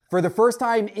For the first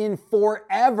time in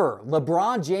forever,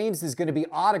 LeBron James is going to be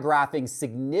autographing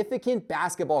significant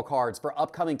basketball cards for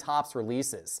upcoming Topps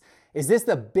releases. Is this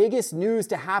the biggest news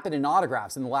to happen in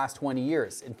autographs in the last 20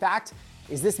 years? In fact,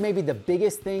 is this maybe the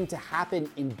biggest thing to happen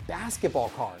in basketball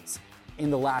cards in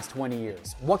the last 20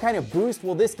 years? What kind of boost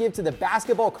will this give to the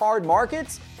basketball card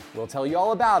markets? We'll tell you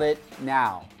all about it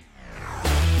now.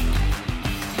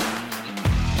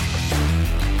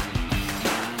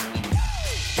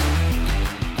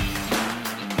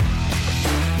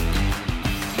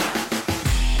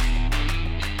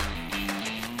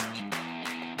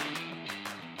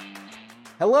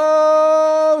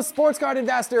 Hello, sports card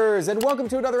investors, and welcome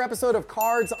to another episode of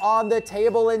Cards on the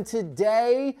Table. And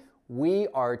today, we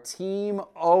are Team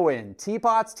Owen.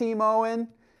 Teapot's Team Owen,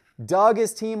 Doug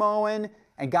is Team Owen,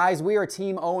 and guys, we are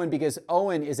Team Owen because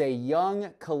Owen is a young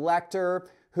collector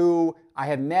who I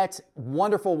have met.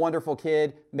 Wonderful, wonderful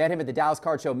kid. Met him at the Dallas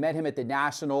Card Show, met him at the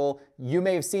National. You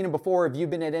may have seen him before if you've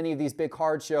been at any of these big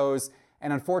card shows.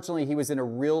 And unfortunately, he was in a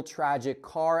real tragic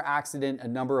car accident a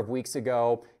number of weeks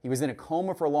ago. He was in a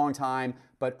coma for a long time,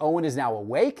 but Owen is now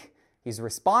awake. He's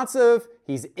responsive,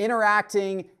 he's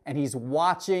interacting, and he's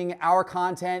watching our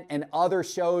content and other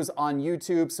shows on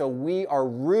YouTube. So we are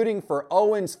rooting for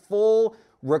Owen's full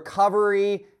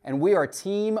recovery, and we are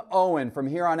Team Owen from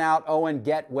here on out. Owen,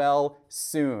 get well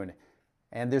soon.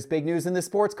 And there's big news in the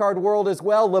sports card world as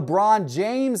well. LeBron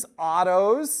James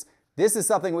autos. This is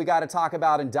something we got to talk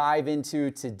about and dive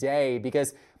into today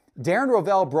because Darren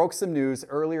Rovell broke some news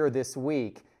earlier this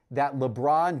week that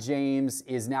LeBron James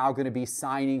is now going to be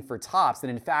signing for Topps.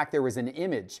 And in fact, there was an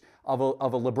image of a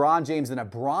LeBron James and a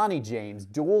Bronny James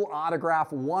dual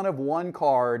autograph one-of-one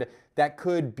card that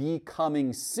could be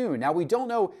coming soon. Now, we don't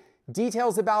know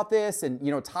details about this, and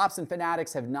Topps and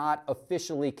Fanatics have not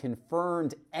officially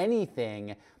confirmed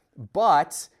anything,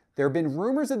 but there have been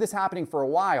rumors of this happening for a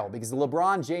while because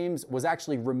LeBron James was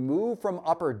actually removed from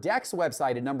Upper Deck's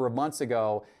website a number of months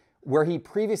ago where he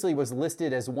previously was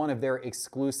listed as one of their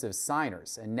exclusive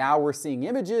signers. And now we're seeing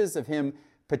images of him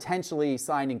potentially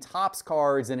signing Topps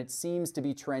cards, and it seems to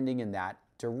be trending in that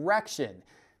direction.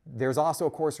 There's also,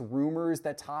 of course, rumors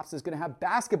that Topps is going to have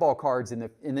basketball cards in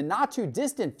the not too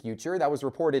distant future. That was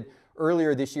reported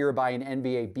earlier this year by an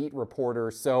NBA beat reporter.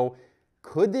 So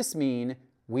could this mean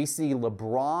we see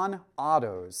LeBron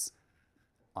autos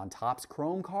on Topps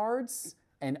Chrome cards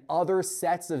and other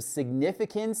sets of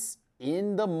significance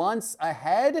in the months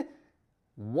ahead?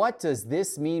 What does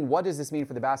this mean? What does this mean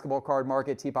for the basketball card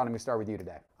market? Teapot, I'm going to start with you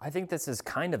today. I think this is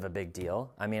kind of a big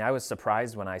deal. I mean, I was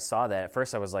surprised when I saw that. At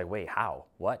first I was like, wait, how?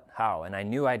 What? How? And I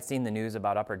knew I'd seen the news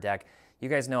about Upper Deck. You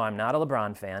guys know I'm not a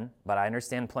LeBron fan, but I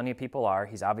understand plenty of people are.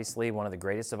 He's obviously one of the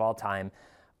greatest of all time.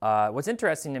 What's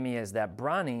interesting to me is that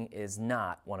Bronny is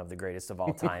not one of the greatest of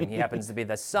all time. He happens to be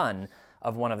the son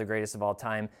of one of the greatest of all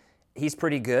time. He's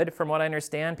pretty good from what I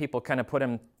understand. People kind of put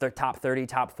him top 30,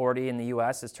 top 40 in the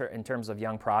U.S. in terms of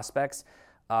young prospects.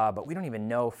 But we don't even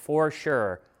know for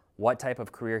sure what type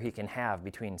of career he can have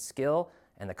between skill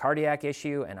and the cardiac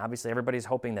issue. And obviously everybody's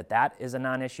hoping that that is a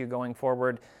non-issue going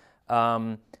forward.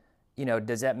 Does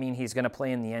that mean he's going to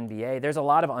play in the NBA? There's a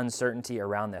lot of uncertainty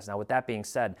around this. Now, with that being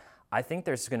said, I think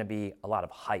there's going to be a lot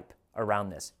of hype around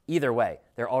this. Either way,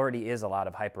 there already is a lot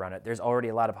of hype around it. There's already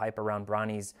a lot of hype around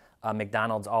Bronny's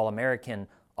McDonald's All-American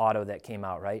auto that came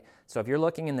out, right? So if you're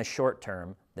looking in the short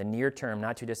term, the near term,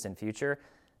 not too distant future,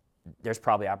 there's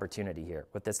probably opportunity here.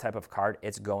 With this type of card,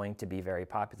 it's going to be very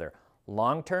popular.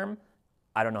 Long term,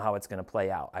 I don't know how it's going to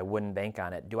play out. I wouldn't bank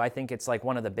on it. Do I think it's like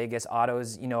one of the biggest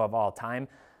autos, of all time?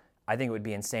 I think it would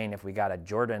be insane if we got a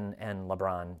Jordan and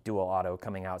LeBron dual auto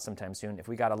coming out sometime soon. If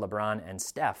we got a LeBron and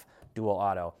Steph dual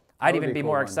auto, I'd even be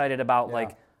more excited about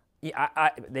they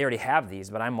already have these,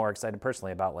 but I'm more excited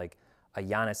personally about like a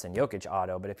Giannis and Jokic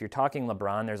auto. But if you're talking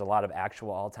LeBron, there's a lot of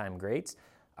actual all-time greats.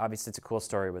 Obviously, it's a cool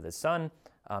story with his son.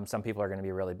 Some people are going to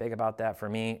be really big about that. For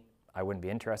me, I wouldn't be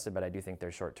interested, but I do think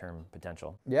there's short-term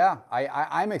potential. Yeah,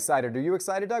 I'm excited. Are you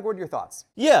excited, Doug? What are your thoughts?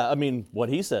 Yeah, I mean, what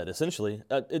he said, essentially.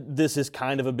 This is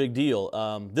kind of a big deal.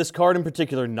 This card in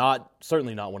particular,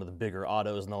 certainly not one of the bigger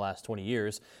autos in the last 20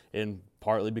 years, and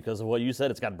partly because of what you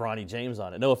said. It's got Bronny James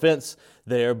on it. No offense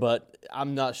there, but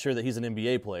I'm not sure that he's an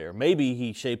NBA player. Maybe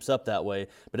he shapes up that way,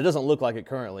 but it doesn't look like it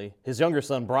currently. His younger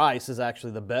son, Bryce, is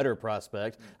actually the better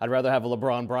prospect. I'd rather have a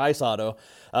LeBron Bryce auto.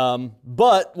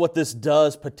 But what this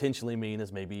does potentially mean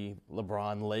is maybe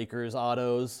LeBron Lakers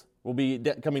autos will be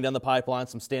coming down the pipeline,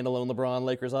 some standalone LeBron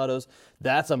Lakers autos.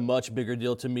 That's a much bigger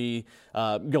deal to me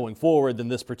going forward than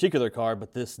this particular card,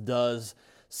 but this does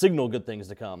signal good things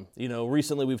to come.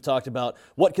 Recently we've talked about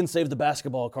what can save the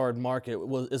basketball card market.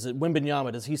 Is it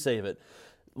Wembanyama? Does he save it?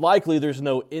 likely there's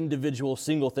no individual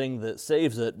single thing that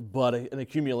saves it, but an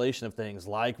accumulation of things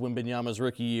like Wembanyama's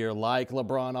rookie year, like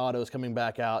LeBron autos coming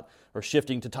back out or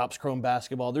shifting to Topps Chrome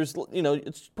basketball. There's,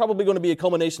 it's probably going to be a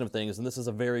culmination of things, and this is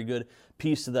a very good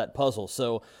piece to that puzzle.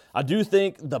 So I do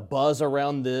think the buzz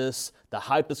around this, the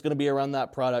hype that's going to be around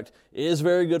that product is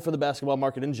very good for the basketball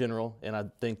market in general, and I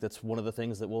think that's one of the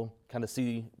things that will kind of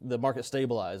see the market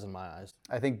stabilize in my eyes.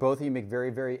 I think both of you make very,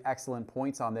 very excellent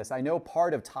points on this. I know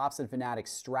part of Topps and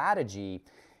Fanatics' strategy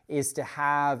is to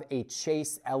have a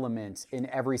chase element in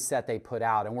every set they put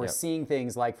out. And we're seeing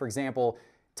things like, for example,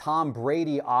 Tom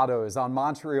Brady autos on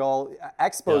Montreal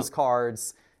Expos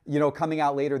cards, coming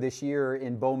out later this year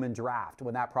in Bowman Draft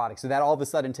when that product. So that all of a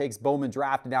sudden takes Bowman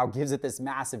Draft and now gives it this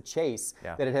massive chase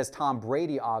that it has Tom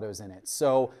Brady autos in it.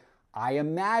 So I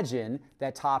imagine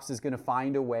that Topps is going to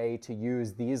find a way to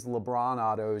use these LeBron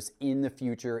autos in the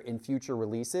future, in future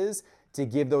releases, to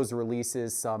give those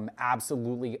releases some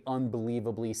absolutely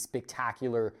unbelievably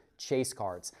spectacular chase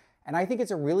cards. And I think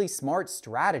it's a really smart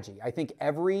strategy. I think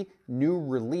every new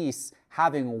release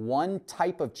having one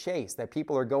type of chase that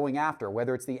people are going after,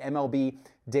 whether it's the MLB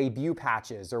debut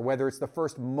patches or whether it's the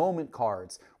first moment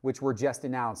cards, which were just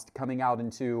announced coming out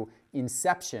into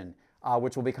Inception,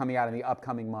 which will be coming out in the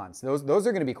upcoming months. Those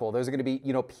are going to be cool. Those are going to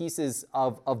be pieces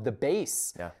of the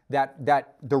base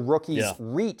that the rookies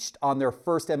reached on their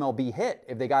first MLB hit.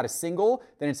 If they got a single,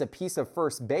 then it's a piece of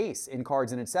first base in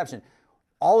cards in Inception.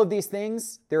 All of these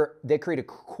things, they create a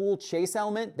cool chase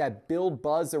element that build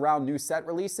buzz around new set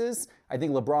releases. I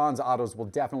think LeBron's autos will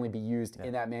definitely be used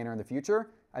in that manner in the future.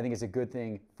 I think it's a good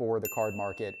thing for the card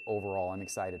market overall. I'm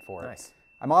excited for it. Nice.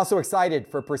 I'm also excited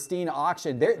for Pristine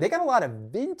Auction. They got a lot of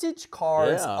vintage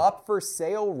cards up for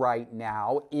sale right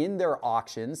now in their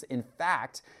auctions. In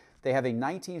fact, they have a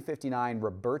 1959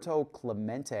 Roberto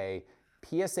Clemente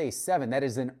PSA 7. That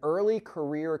is an early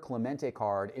career Clemente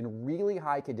card in really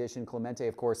high condition. Clemente,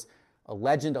 of course, a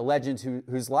legend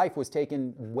whose life was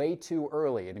taken way too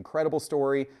early. An incredible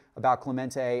story about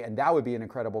Clemente, and that would be an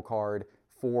incredible card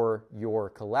for your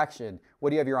collection.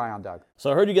 What do you have your eye on, Doug? So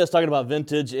I heard you guys talking about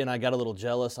vintage, and I got a little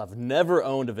jealous. I've never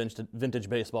owned a vintage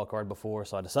baseball card before,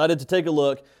 so I decided to take a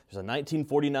look. There's a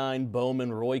 1949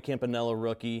 Bowman Roy Campanella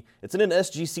rookie. It's in an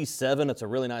SGC 7. It's a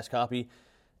really nice copy.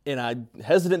 And I'm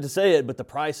hesitant to say it, but the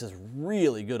price is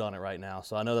really good on it right now.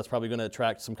 So I know that's probably going to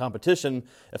attract some competition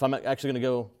if I'm actually going to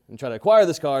go and try to acquire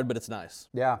this card, but it's nice.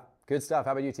 Yeah, good stuff.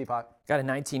 How about you, Teapot? Got a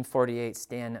 1948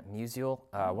 Stan Musial,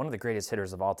 one of the greatest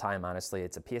hitters of all time, honestly.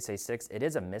 It's a PSA 6. It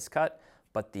is a miscut,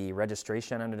 but the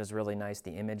registration on it is really nice.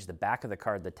 The image, the back of the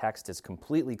card, the text is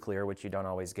completely clear, which you don't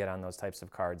always get on those types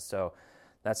of cards. So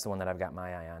that's the one that I've got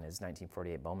my eye on, is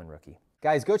 1948 Bowman rookie.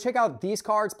 Guys, go check out these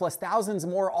cards plus thousands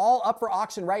more, all up for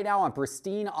auction right now on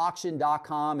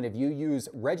pristineauction.com. And if you use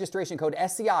registration code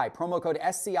SCI, promo code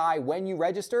SCI when you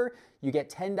register, you get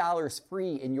 $10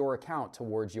 free in your account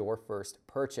towards your first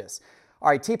purchase. All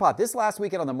right, Teapot, this last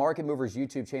weekend on the Market Movers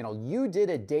YouTube channel, you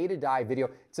did a data dive video.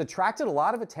 It's attracted a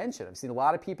lot of attention. I've seen a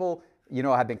lot of people,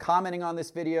 have been commenting on this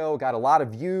video, got a lot of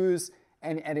views,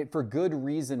 and it for good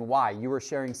reason why. You were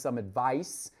sharing some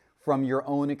advice from your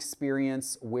own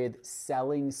experience with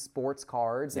selling sports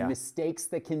cards and mistakes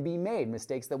that can be made,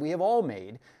 mistakes that we have all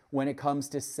made when it comes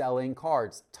to selling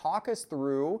cards. Talk us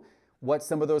through what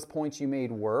some of those points you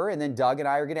made were, and then Doug and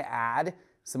I are going to add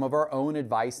some of our own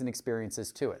advice and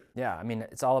experiences to it. Yeah, I mean,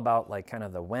 it's all about like kind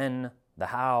of the when, the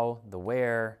how, the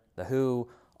where, the who,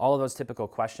 all of those typical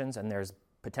questions, and there's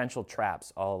potential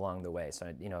traps all along the way.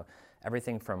 So,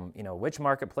 everything from, which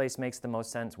marketplace makes the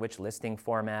most sense, which listing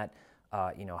format,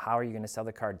 how are you going to sell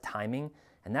the card, timing,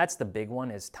 and that's the big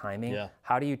one, is timing. Yeah.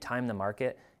 How do you time the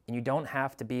market? And you don't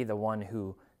have to be the one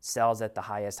who sells at the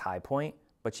highest high point,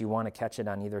 but you want to catch it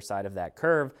on either side of that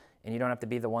curve, and you don't have to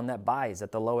be the one that buys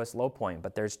at the lowest low point.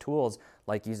 But there's tools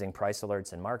like using price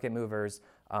alerts and market movers.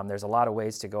 There's a lot of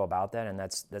ways to go about that, and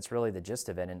that's really the gist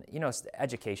of it. And it's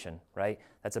education, right?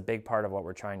 That's a big part of what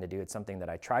we're trying to do. It's something that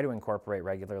I try to incorporate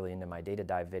regularly into my data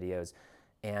dive videos.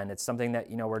 And it's something that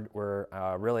we're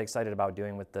really excited about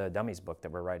doing with the Dummies book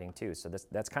that we're writing too. So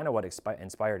that's kind of what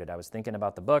inspired it. I was thinking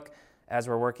about the book as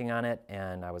we're working on it,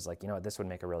 and I was like, this would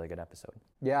make a really good episode.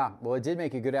 Yeah, well, it did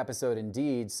make a good episode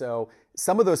indeed. So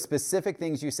some of those specific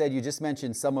things you said, you just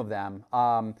mentioned some of them.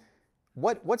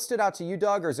 What stood out to you,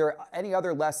 Doug? Or is there any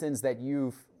other lessons that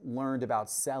you've learned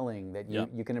about selling that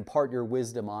you can impart your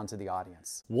wisdom onto the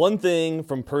audience? One thing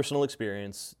from personal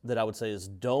experience that I would say is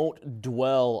don't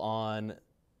dwell on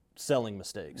selling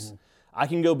mistakes. Mm-hmm. I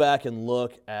can go back and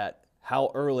look at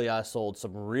how early I sold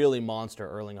some really monster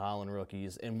Erling Haaland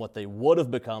rookies and what they would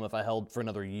have become if I held for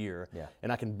another year. Yeah.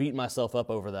 And I can beat myself up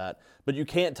over that. But you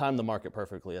can't time the market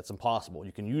perfectly. It's impossible.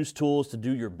 You can use tools to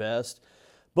do your best.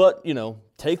 But,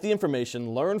 take the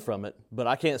information, learn from it. But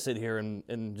I can't sit here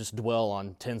and just dwell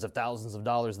on tens of thousands of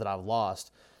dollars that I've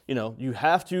lost. You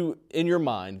have to, in your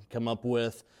mind, come up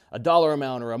with a dollar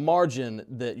amount or a margin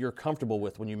that you're comfortable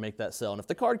with when you make that sell. And if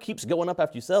the card keeps going up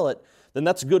after you sell it, then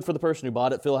that's good for the person who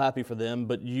bought it. Feel happy for them,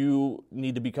 but you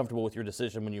need to be comfortable with your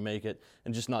decision when you make it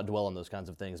and just not dwell on those kinds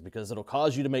of things because it'll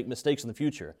cause you to make mistakes in the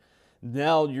future.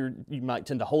 Now you might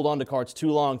tend to hold on to cards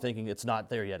too long thinking it's not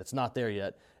there yet,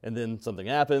 and then something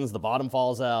happens, the bottom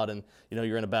falls out, and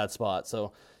you're in a bad spot.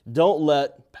 So don't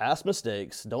let past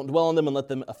mistakes, don't dwell on them and let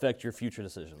them affect your future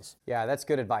decisions. Yeah, that's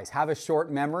good advice. Have a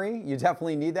short memory. You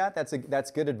definitely need that.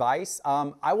 That's good advice.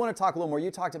 I want to talk a little more.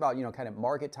 You talked about kind of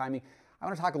market timing. I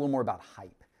want to talk a little more about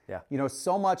hype. Yeah.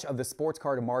 So much of the sports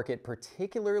card market,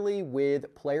 particularly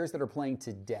with players that are playing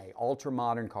today, ultra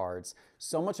modern cards,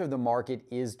 so much of the market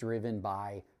is driven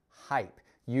by hype.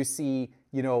 You see,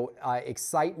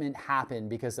 excitement happen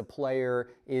because a player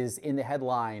is in the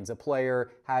headlines, a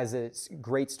player has a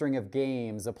great string of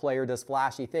games, a player does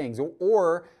flashy things,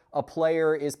 or a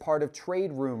player is part of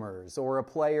trade rumors, or a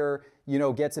player,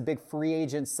 gets a big free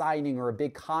agent signing or a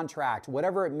big contract,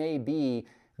 whatever it may be.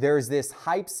 There's this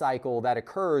hype cycle that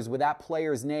occurs with that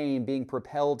player's name being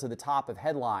propelled to the top of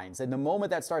headlines. And the moment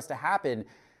that starts to happen,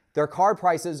 their card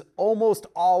prices almost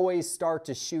always start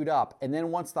to shoot up. And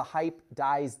then once the hype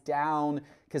dies down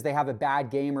because they have a bad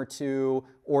game or two,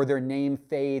 or their name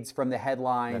fades from the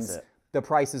headlines, the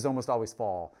prices almost always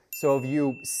fall. So if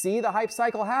you see the hype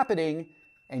cycle happening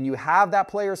and you have that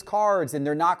player's cards and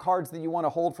they're not cards that you want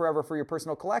to hold forever for your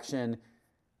personal collection,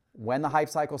 when the hype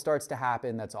cycle starts to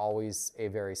happen, that's always a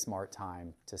very smart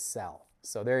time to sell.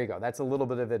 So there you go. That's a little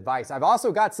bit of advice. I've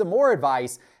also got some more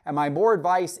advice, and my more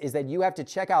advice is that you have to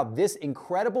check out this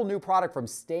incredible new product from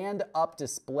Stand Up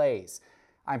Displays.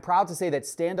 I'm proud to say that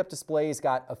Stand Up Displays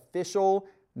got official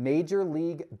Major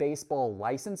League Baseball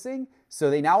licensing. So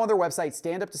they now on their website,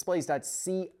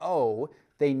 standupdisplays.co,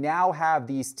 they now have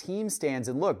these team stands.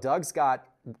 And look, Doug's got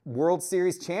World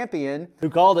Series champion.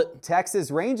 Who called it? Texas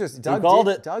Rangers. Doug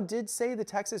did say the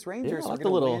Texas Rangers are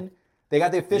going to win. They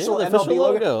got the official MLB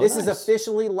logo. This is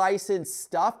officially licensed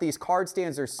stuff. These card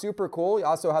stands are super cool. You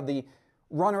also have the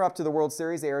runner-up to the World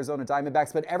Series, the Arizona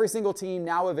Diamondbacks. But every single team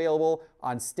now available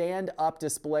on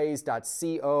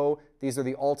standupdisplays.co. These are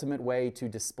the ultimate way to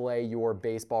display your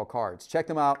baseball cards. Check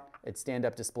them out at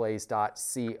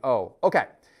standupdisplays.co. Okay.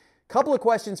 Couple of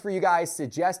questions for you guys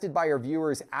suggested by our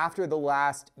viewers after the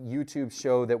last YouTube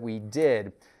show that we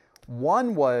did.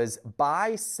 One was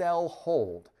buy, sell,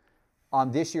 hold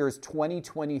on this year's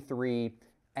 2023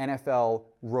 NFL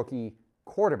rookie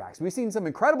quarterbacks. We've seen some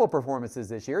incredible performances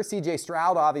this year. CJ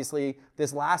Stroud, obviously,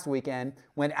 this last weekend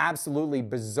went absolutely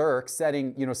berserk,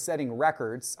 setting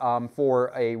records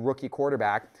for a rookie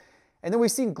quarterback. And then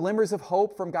we've seen glimmers of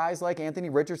hope from guys like Anthony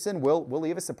Richardson. Will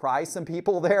Levis surprise some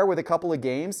people there with a couple of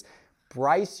games.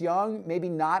 Bryce Young, maybe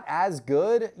not as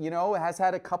good, has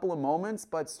had a couple of moments,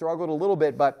 but struggled a little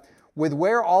bit. But with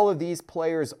where all of these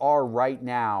players are right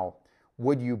now,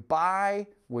 would you buy,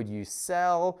 would you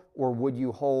sell, or would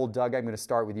you hold? Doug, I'm going to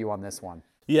start with you on this one.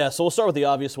 Yeah, so we'll start with the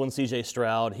obvious one, CJ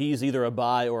Stroud. He's either a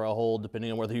buy or a hold,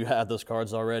 depending on whether you have those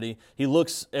cards already. He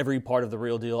looks every part of the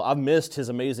real deal. I've missed his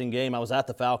amazing game. I was at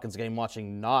the Falcons game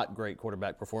watching not great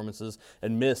quarterback performances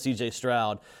and missed CJ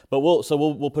Stroud. But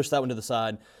we'll push that one to the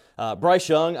side. Bryce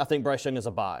Young, I think Bryce Young is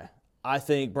a buy. I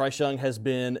think Bryce Young has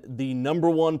been the number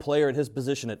one player at his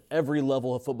position at every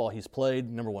level of football he's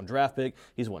played, number one draft pick.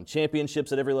 He's won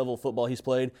championships at every level of football he's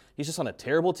played. He's just on a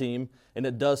terrible team, and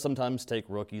it does sometimes take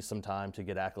rookies some time to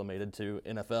get acclimated to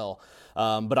NFL.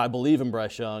 But I believe in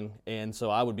Bryce Young, and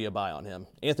so I would be a buy on him.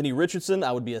 Anthony Richardson,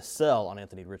 I would be a sell on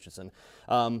Anthony Richardson.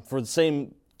 For the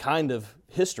same kind of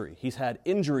history. He's had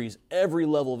injuries every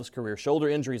level of his career, shoulder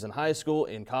injuries in high school,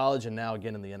 in college, and now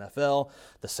again in the NFL.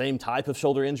 The same type of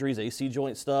shoulder injuries, AC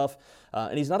joint stuff.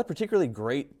 And he's not a particularly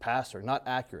great passer, not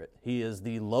accurate. He is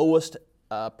the lowest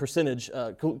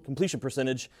completion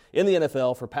percentage in the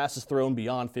NFL for passes thrown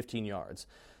beyond 15 yards.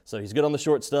 So he's good on the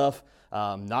short stuff,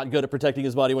 not good at protecting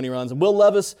his body when he runs. And Will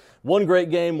Levis, one great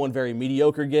game, one very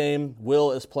mediocre game.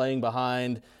 Will is playing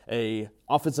behind a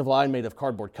offensive line made of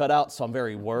cardboard cutouts, so I'm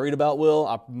very worried about Will.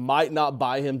 I might not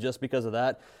buy him just because of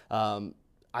that.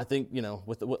 I think,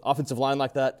 with the offensive line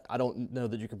like that, I don't know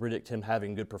that you can predict him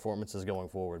having good performances going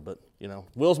forward. But,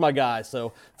 Will's my guy,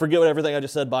 so forget everything I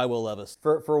just said, buy Will Levis.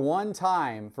 For one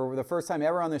time, for the first time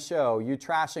ever on the show, you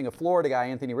trashing a Florida guy,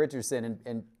 Anthony Richardson,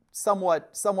 and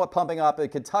somewhat pumping up a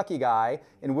Kentucky guy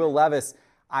in Will Levis.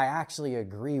 I actually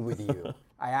agree with you.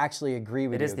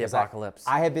 It is the apocalypse.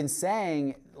 I have been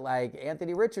saying, like,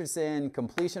 Anthony Richardson,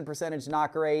 completion percentage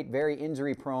not great, very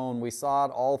injury prone. We saw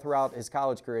it all throughout his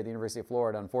college career at the University of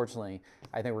Florida. Unfortunately,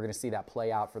 I think we're going to see that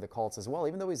play out for the Colts as well,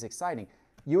 even though he's exciting.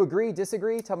 You agree,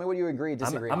 disagree? Tell me what you agree,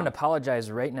 disagree I'm on. going to apologize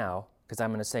right now because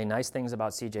I'm going to say nice things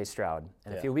about C.J. Stroud.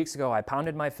 And a few weeks ago, I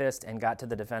pounded my fist and got to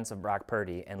the defense of Brock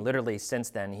Purdy. And literally since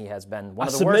then, he has been one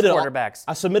of the worst quarterbacks.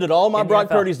 I submitted all my Brock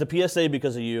Purdy's to PSA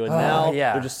because of you, and now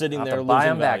they're just sitting there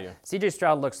losing value. C.J.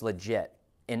 Stroud looks legit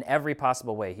in every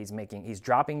possible way. He's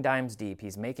dropping dimes deep.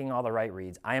 He's making all the right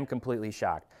reads. I am completely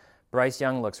shocked. Bryce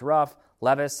Young looks rough.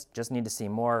 Levis, just need to see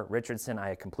more. Richardson,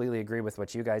 I completely agree with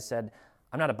what you guys said.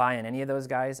 I'm not a buy on any of those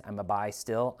guys. I'm a buy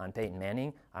still on Peyton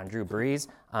Manning, on Drew Brees,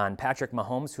 on Patrick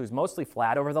Mahomes, who's mostly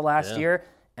flat over the last year.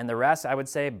 And the rest, I would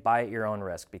say, buy at your own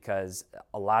risk because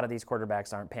a lot of these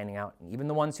quarterbacks aren't panning out. And even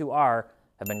the ones who are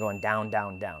have been going down,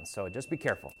 down, down. So just be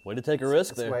careful. Way to take a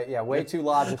risk there. Way too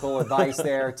logical advice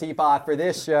there, Teapot, for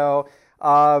this show.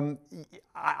 I'd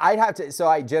have to. So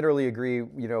I generally agree,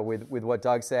 with what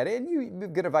Doug said, and you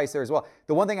good advice there as well.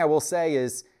 The one thing I will say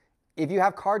is, if you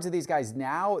have cards of these guys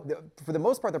now, for the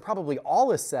most part, they're probably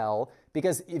all a sell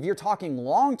because if you're talking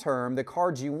long-term, the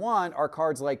cards you want are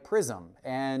cards like Prism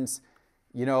and,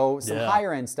 some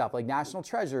higher-end stuff like National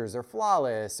Treasures or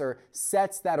Flawless or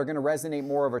sets that are going to resonate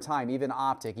more over time, even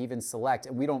Optic, even Select,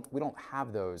 and we don't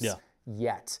have those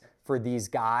yet for these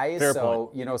guys. Fair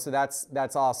point. So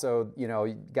that's also,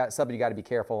 got something you got to be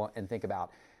careful and think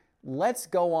about. Let's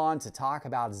go on to talk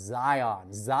about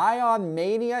Zion. Zion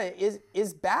Mania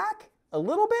is back a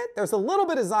little bit. There's a little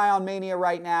bit of Zion Mania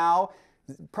right now.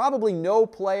 Probably no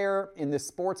player in the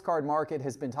sports card market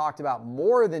has been talked about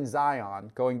more than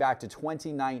Zion going back to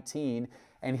 2019.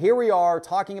 And here we are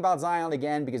talking about Zion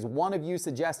again because one of you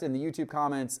suggested in the YouTube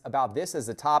comments about this as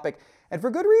a topic. And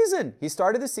for good reason. He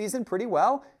started the season pretty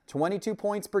well, 22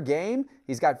 points per game.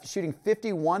 He's got shooting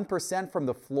 51% from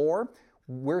the floor.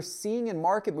 We're seeing in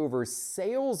market movers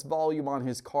sales volume on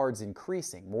his cards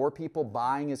increasing. More people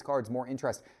buying his cards, more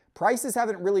interest. Prices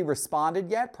haven't really responded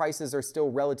yet. Prices are still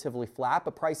relatively flat,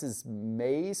 but prices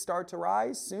may start to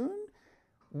rise soon.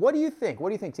 What do you think?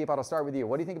 Teapot? I'll start with you.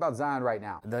 What do you think about Zion right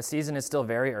now? The season is still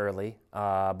very early,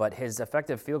 but his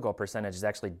effective field goal percentage is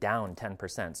actually down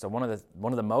 10%. So one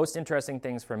of the most interesting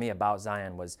things for me about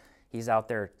Zion was he's out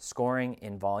there scoring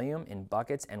in volume, in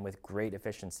buckets, and with great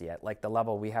efficiency at like the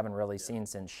level we haven't really seen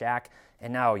since Shaq,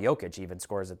 and now Jokic even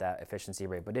scores at that efficiency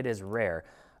rate, but it is rare.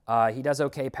 He does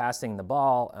okay passing the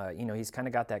ball. He's kind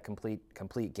of got that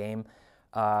complete game.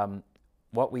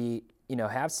 What we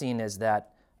have seen is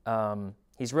that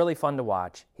he's really fun to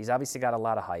watch. He's obviously got a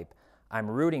lot of hype. I'm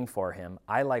rooting for him.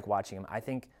 I like watching him. I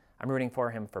think I'm rooting for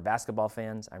him for basketball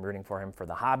fans. I'm rooting for him for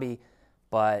the hobby,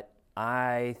 but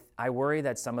I worry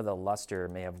that some of the luster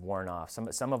may have worn off.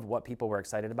 Some of what people were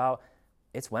excited about,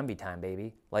 it's Wemby time,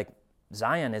 baby. Like,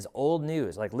 Zion is old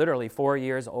news, like literally 4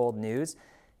 years old news.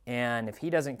 And if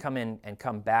he doesn't come in and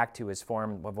come back to his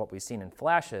form of what we've seen in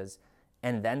flashes,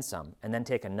 and then some, and then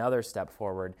take another step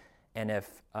forward, and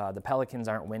if the Pelicans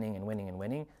aren't winning and winning and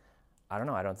winning, I don't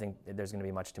know. I don't think there's going to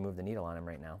be much to move the needle on him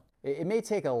right now. It may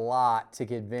take a lot to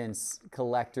convince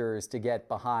collectors to get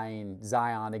behind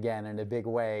Zion again in a big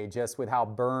way, just with how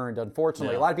burned,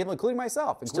 unfortunately, a lot of people, including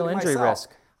myself. Still injury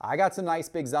risk. I got some nice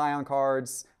big Zion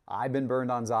cards. I've been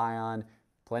burned on Zion.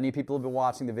 Plenty of people who've been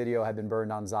watching the video have been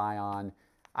burned on Zion.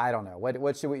 I don't know.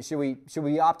 What should we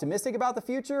be optimistic about the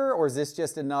future, or is this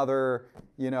just another,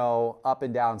 up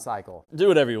and down cycle? Do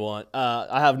whatever you want.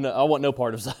 I want no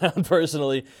part of Zion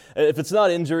personally. If it's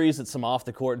not injuries, it's some off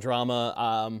the court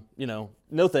drama.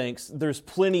 No thanks. There's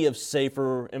plenty of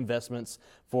safer investments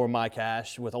for my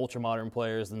cash with ultra modern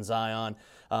players than Zion.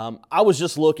 I was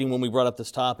just looking when we brought up this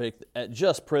topic at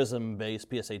just Prism based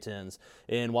PSA 10s,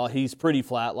 and while he's pretty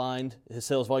flatlined, his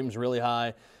sales volume is really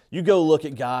high. You go look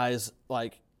at guys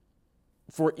like,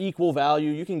 for equal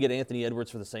value, you can get Anthony Edwards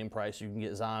for the same price you can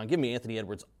get Zion. Give me Anthony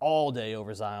Edwards all day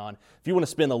over Zion. If you want to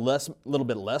spend a little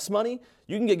bit less money,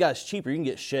 you can get guys cheaper. You can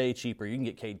get Shea cheaper. You can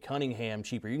get Cade Cunningham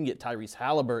cheaper. You can get Tyrese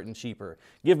Halliburton cheaper.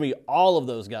 Give me all of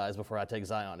those guys before I take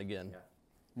Zion again. Yeah.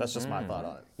 That's just my thought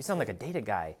on it. You sound like a data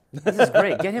guy. This is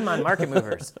great. Get him on Market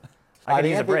Movers. I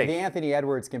can use a break. The Anthony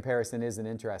Edwards comparison is an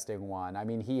interesting one. I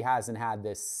mean, he hasn't had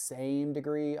the same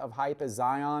degree of hype as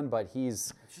Zion, but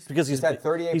he's had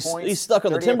 38 points. He's stuck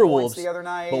on the Timberwolves the other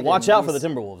night. But watch out for the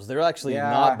Timberwolves. They're actually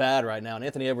not bad right now, and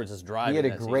Anthony Edwards is driving. He had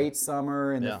a great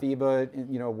summer in the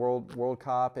FIBA, World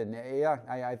Cup, and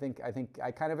I think I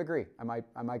kind of agree. I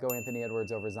might go Anthony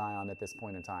Edwards over Zion at this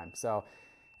point in time. So,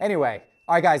 anyway.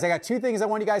 All right, guys, I got 2 things I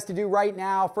want you guys to do right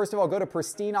now. First of all, go to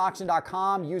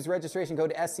pristineauction.com, use registration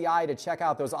code SCI to check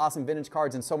out those awesome vintage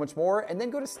cards and so much more. And then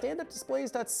go to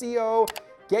standupdisplays.co,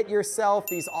 get yourself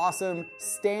these awesome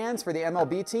stands for the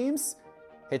MLB teams.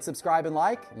 Hit subscribe and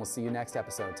like, and we'll see you next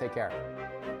episode. Take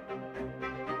care.